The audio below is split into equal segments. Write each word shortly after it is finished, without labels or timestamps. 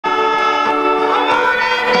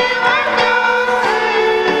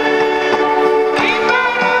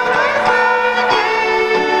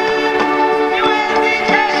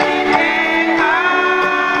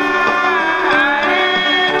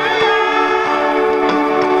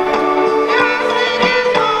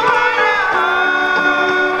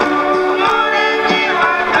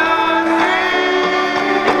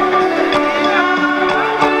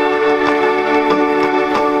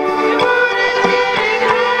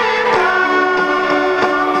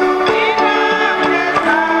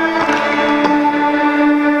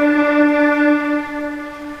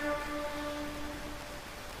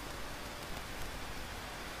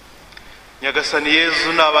Nyagasani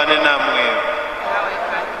Yezu nabane namwe.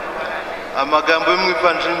 Amagambo yo mu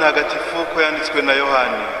Ivanjiri ntagatifu ko yanditswe na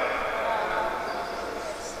Yohani.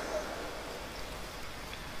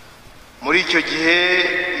 Muri icyo gihe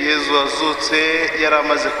Yezu azutse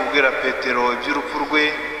yaramaze kubwira Petero iby'urupfu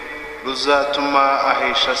rwe ruzatuma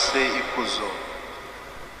ahesha se ikuzo.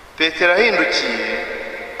 Petero ahindukiye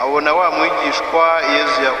abona wa mwigishwa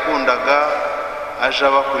Yezu yakundaga aje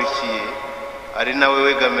abakurikiye, ari nawe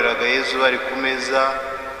wegamiraga Yezu bari ku meza,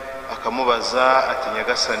 akamubaza ati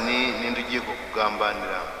Nyagasani ninde ugiye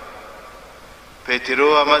kukugambanira?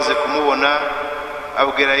 Petero amaze kumubona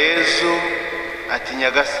abwira Yezu ati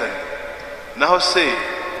Nyagasani, naho se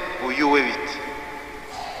uyu we bite?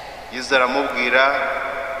 Yezu aramubwira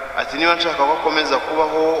ati niba nshaka ko akomeza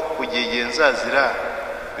kubaho kugeza igihe nzazira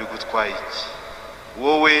bigutwaye iki?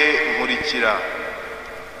 Wowe nkurikira.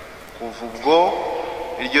 Kuva ubwo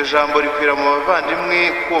iryo jambo rikwira mu bavandimwe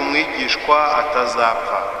ko uwo mwigishwa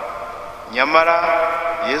atazapfa. Nyamara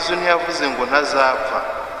Yezu ntiyavuze ngo ntazapfa,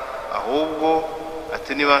 ahubwo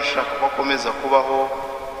ati niba nshaka ko akomeza kubaho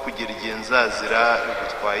kugera igihe nzazira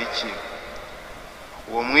bigutwaye iki?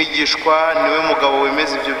 Uwo mwigishwa niwe mugabo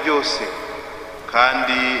wemeza ibyo byose,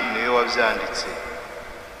 kandi niwe wabyanditse.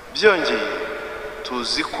 Byongeye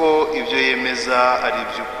tuzi ko ibyo yemeza ari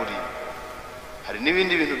iby'ukuri. Hari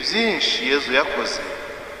n'ibindi bintu byinshi Yezu yakoze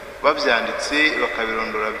babyanditse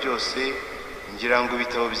bakabirondora byose, ngira ngo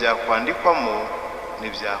ibitabo byakwandikwamo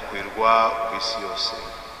ntibyakwirwa ku isi yose.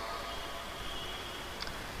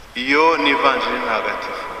 Iyo ni Ivanjiri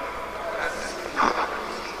ntagatifu.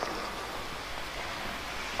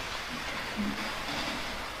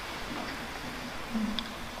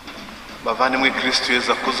 Bavandimwe, Kristu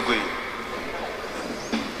Yezu akuzwe.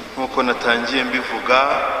 Nk'uko natangiye mbivuga,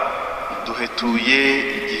 duhetuye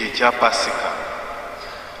igihe cya Pasika,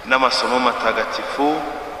 n'amasomo matagatifu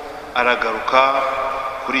aragaruka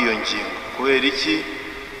kuri iyo ngingo. Kubera iki?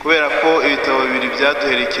 Kubera ko ibitabo bibiri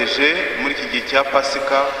byaduherekeje muri iki gihe cya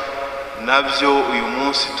Pasika nabyo uyu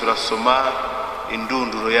munsi turasoma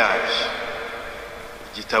indunduro yabyo.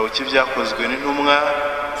 Igitabo cy'ibyakozwe n'intumwa,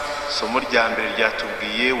 isomo rya mbere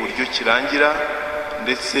ryatubwiye uburyo kirangira,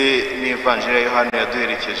 ndetse n'ivanjiri ya Yohani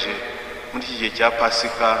yaduherekeje muri iki gihe cya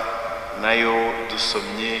Pasika nayo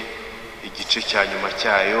dusomye igice cya nyuma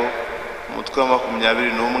cyayo, umutwe wa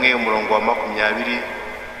 21 umurongo wa 20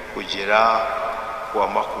 kugera ku wa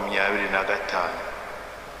 25.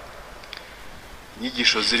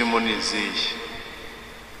 Inyigisho zirimo n'izihe.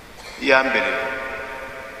 Iya mbere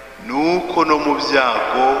nuko no mu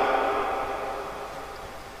byago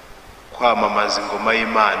kwamamaza ingoma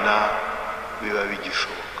y'Imana biba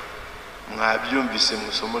bigishoboka. Mwabyumvise mu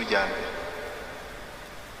isomo rya mbere.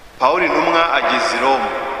 Pawulo intumwa ageze i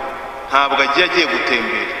Roma, ntabwo agiye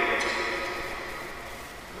gutembera,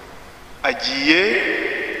 agiye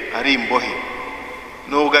ari imbohe.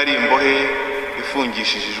 Nubwo ari imbohe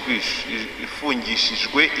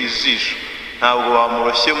ifungishijwe ijisho, ntabwo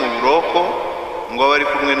bamuroshye mu buroko ngo abe ari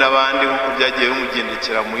kumwe n'abandi nk'uko byagiye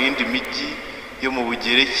bimugendekera mu yindi mijyi yo mu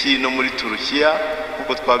Bugereki no muri Turukiya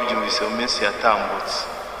nk'uko twabyumvise mu minsi yatambutse.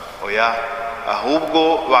 Oya,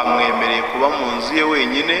 ahubwo bamwemereye kuba mu nzu ye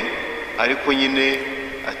wenyine, ariko nyine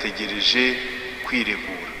ategereje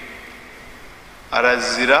kwiregura.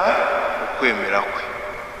 Arazira ukwemera kwe,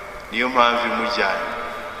 niyo mpamvu imujyanye.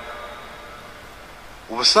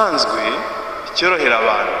 Ubusanzwe icyorohera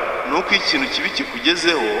abantu ni uko ikintu kibi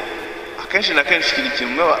kikugezeho, akenshi na kenshi ikintu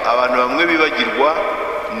kimwe abantu bamwe bibagirwa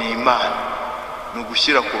ni Imana. Ni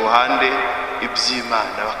ugushyira ku ruhande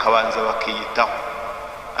iby'Imana bakabanza bakiyitaho.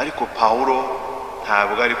 Ariko Pawulo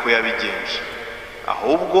ntabwo ariko yabigenje,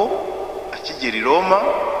 ahubwo akigera i Roma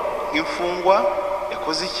nk'imfungwa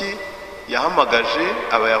yakoze iki? Yahamagaje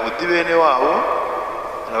abayahudi bene wabo,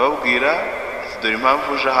 arababwira ati dore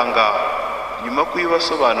impamvu uje aha ngaha. Nyuma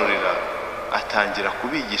kuyibasobanurira atangira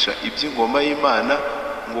kubigisha iby'ingoma y'Imana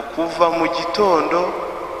ngo kuva mu gitondo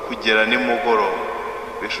kugera nimugoroba,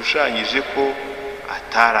 bishushanyije ko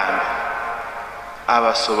atarambiwe.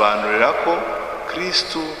 Abasobanurira ko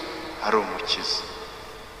Kristu ari umukiza,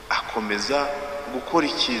 akomeza gukora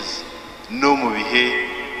icyiza no mu bihe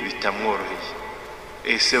bitamworoheye.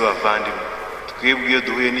 Ese bavandimwe, twebwe iyo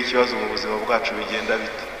duhuye n'ikibazo mu buzima bwacu bigenda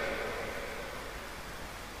bite?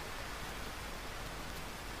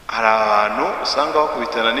 Hari abantu usanga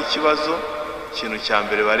bakubitana n'ikibazo, ikintu cya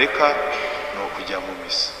mbere bareka ni ukujya mu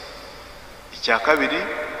misa. Icya kabiri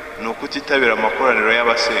ni ukutitabira amakoraniro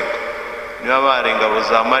y'abasenga. Niba barenga abo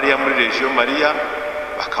za Mariya muri Regio Mariya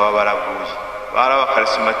bakaba baraguye, bari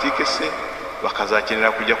abakarismatike se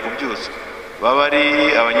bakazakenera kujya kubyuzwa, baba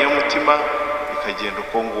ari abanyamutima bikagenda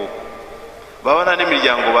uko nguko. baba nta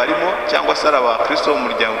n'imiryango barimo cyangwa se ari abakristo mu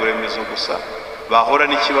muryango remezo gusa bahora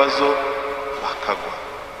n'ikibazo bakagwa.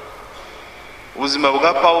 Ubuzima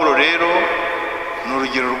bwa Pawulo rero ni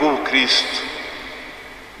urugero rw'ubukristo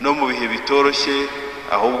no mu bihe bitoroshye,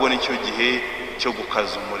 ahubwo nicyo gihe cyo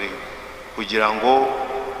gukaza umurego kugira ngo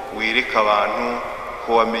wereke abantu ko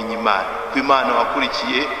wamenye Imana, ko Imana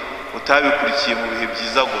wakurikiye utabikurikiye mu bihe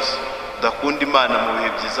byiza gusa, udakunda Imana mu bihe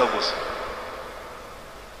byiza gusa.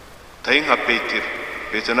 Tayi nka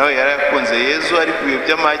Petero nawe yari yakunze Yezu, ari ku bihe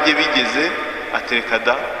by'amage bigeze atereka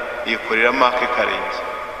da yikorera make karenge.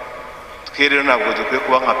 Twe rero ntabwo dukwiye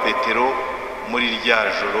kuba nka Petero muri rya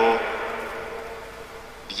joro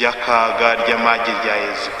ry'akaga ry'amage rya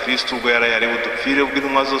Yezu Kristo ubwo yari budupfire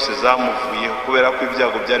bw'intumwa zose zamuvuyeho kubera ko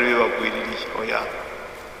ibyago byari bibagwiririye. Oya,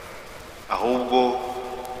 ahubwo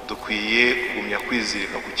dukwiye kugumya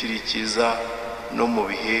kwizirika ku kiri cyiza no mu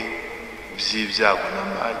bihe by'ibyago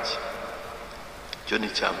n'amage. Icyo ni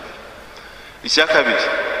icyambere. Icya kabiri,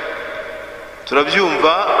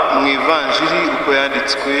 turabyumva mu ivanjiri uko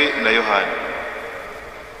yanditswe na Yohani.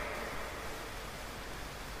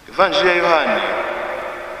 Ivanjiri ya Yohani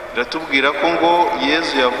iratubwira ko ngo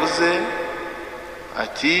Yezu yavuze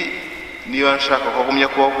ati niba nshaka ko agumya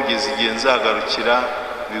kubaho kugeza igihe nzagarukira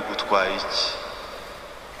bigutwaye iki?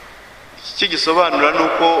 Iki gisobanura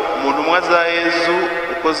nuko mu ntumwa za Yezu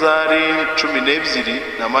uko zari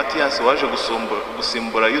 12 na Matiyasi waje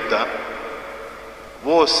gusimbura Yuda,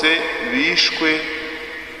 bose bishwe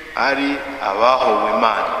ari abahowe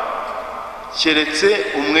Imana, keretse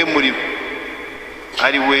umwe muri bo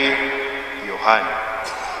ari we Yohani.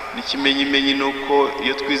 N'ikimenyimenyi nuko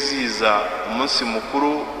iyo twizihiza umunsi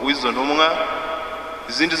mukuru w'izo ntumwa,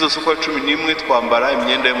 izindi zose uko 11 twambara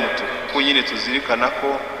imyenda y'umutuku kuko nyine tuzirikana ko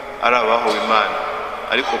ari abahowe Imana,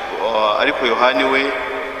 ariko Yohani we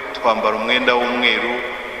twambara umwenda w'umweru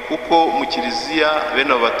kuko mu kiliziya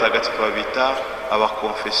bene abatagatifu babita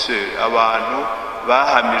abakonfeseri, abantu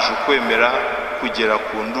bahamije ukwemera kugera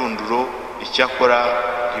ku ndunduro, icyakora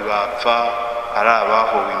ntibapfa ari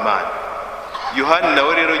abahowe Imana. Yohani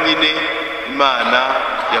nawe rero nyine Imana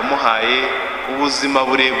yamuhaye ubuzima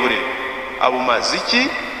burebure, abumaze iki?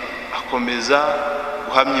 Akomeza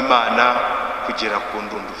guhamya Imana kugera ku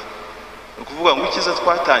ndunduro. Ni ukuvuga ngo icyiza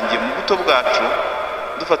twatangiye mu buto bwacu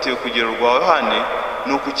dufatiye kugera rwa Yohani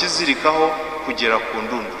ni ukukizirikaho kugera ku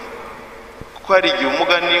ndunduro, kuko hari igihe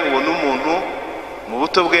umugani ubona umuntu mu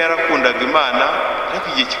buto bwe yarakundaga Imana, ariko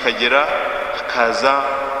igihe kikagera akaza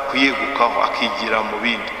kuyegukaho akigira mu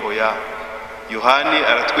bindi. Oya, Yohani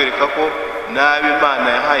aratwereka ko nabi Imana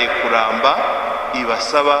yahaye kuramba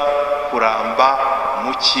ibasaba kuramba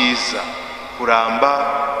mu cyiza, kuramba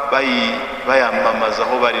bayamamaza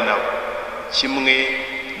aho bari nabo, kimwe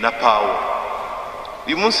na Pawulo.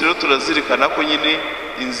 Uyu munsi rero turazirikana ko nyine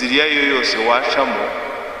inzira iyo yose wacamo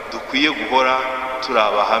dukwiye guhora turi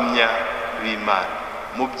abahamya b'Imana,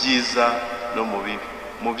 mu byiza no mu bibi,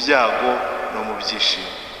 mu byago no mu byishimo.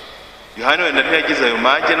 Yohani wenda ntiyagize ayo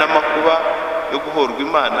mage n'amakuba yo guhorwa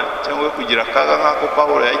Imana cyangwa yo kugira akaga nk'ako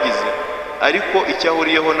Pawulo yagize, ariko icyo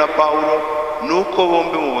ahuriyeho na Pawulo ni uko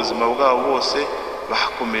bombi mu buzima bwabo bose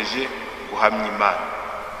bakomeje guhamya Imana.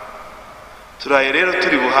 Turaye rero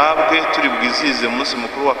turi buhabwe, turi bwizihize umunsi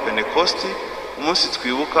mukuru wa Pentekosti, umunsi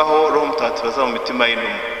twibukaho Roho Mutagatifu aza mu mitima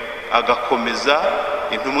y'intumwa agakomeza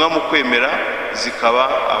intumwa mu kwemera zikaba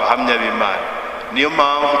abahamya b'Imana. Niyo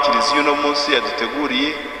mpamvu kiliziya uno munsi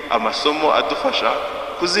yaduteguriye amasomo adufasha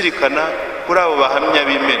kuzirikana kuri abo bahamya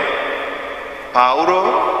b'Imana: Pawulo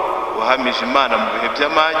wahamije Imana mu bihe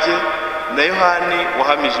by'amage, na Yohani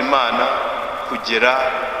wahamije Imana kugera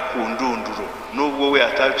ku ndunduro. Nubwo we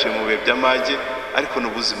ataciye mu bihe by'amage, ariko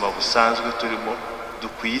n'ubuzima busanzwe turimo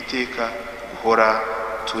dukwiye iteka guhora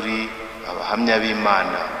turi abahamya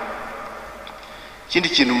b'Imana. Ikindi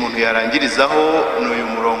kintu umuntu yarangirizaho ni uyu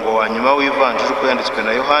murongo wa nyuma w'ivanjiri uko yanditswe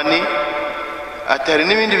na Yohani, ati hari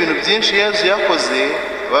n'ibindi bintu byinshi Yezu yakoze,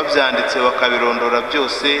 babyanditse bakabirondora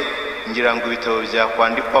byose, ngira ngo ibitabo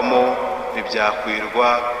byakwandikwamo ntibyakwirwa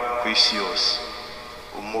ku isi yose.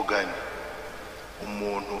 Umugani,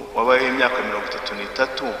 umuntu wabayeho imyaka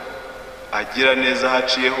 33 agira neza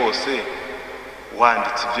haciye hose,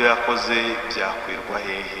 wanditse ibyo yakoze byakwirwa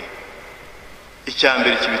hehe?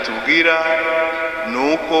 Icyambere kibitubwira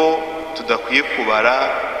ni uko tudakwiye kubara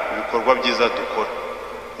ibikorwa byiza dukora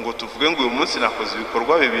ngo tuvuge ngo uyu munsi nakoze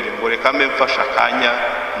ibikorwa 2 ngo reka mbe mfasha akanya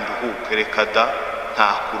nduhuke. Reka da, nta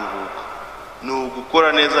kuruhuka, ni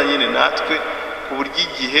ugukora neza nyine natwe ku buryo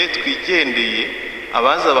igihe twigendeye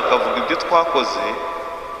abaza bakavuga ibyo twakoze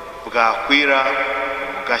bwakwira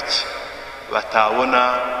bugake, batabona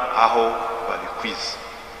aho babikwiza.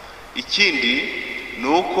 Ikindi ni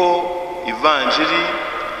uko ivanjiri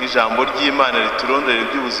nk'ijambo ry'Imana riturondorera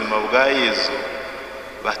iby'ubuzima bwa Yezu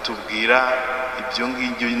batubwira ibyo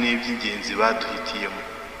ngibyo n'iby'ingenzi baduhitiyemo.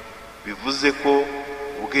 Bivuze ko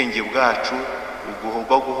ubwenge bwacu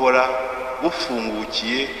bugomba guhora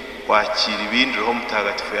bufungukiye kwakira ibindi Roho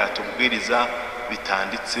Mutagatifu yatubwiriza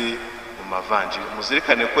bitanditse mu mavanjiri.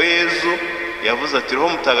 Muzirikane ko Yezu yavuze ati Roho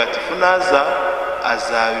Mutagatifu naza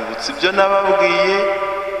azabibutsa ibyo nababwiye,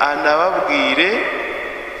 anababwire,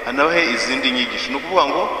 anabahe izindi nyigisho. Ni ukuvuga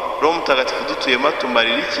ngo Roho Mutagatifu dutuyemo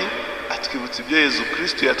atumarira iki? Atwibutsa ibyo Yezu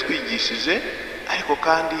Kristo yatwigishije, ariko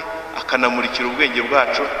kandi akanamurikira ubwenge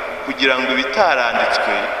bwacu kugira ngo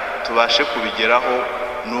ibitaranditswe tubashe kubigeraho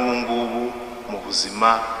n'ubu ngubu mu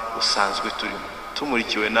buzima busanzwe turimo.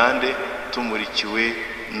 Tumurikiwe nande? Tumurikiwe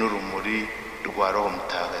n'urumuri rwa Roho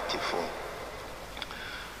Mutagatifu.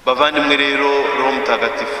 Bavandimwe rero, Roho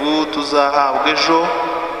Mutagatifu tuzahabwa ejo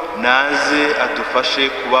naze adufashe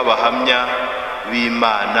kuba abahamya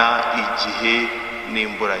b'Imana igihe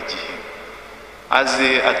n'imburagihe.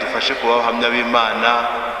 Aze adufashe kuba abahamya b'Imana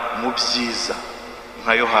mu byiza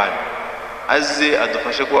nka Yohana. Aze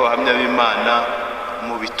adufashe kuba abahamya b'Imana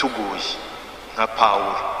mu bituguye nka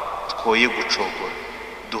Pawulo. Twoye gucogora,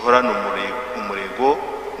 duhorane umurego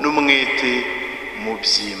n'umwete mu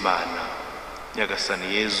by'Imana. Nyagasani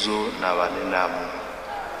Yezu nabane namwe.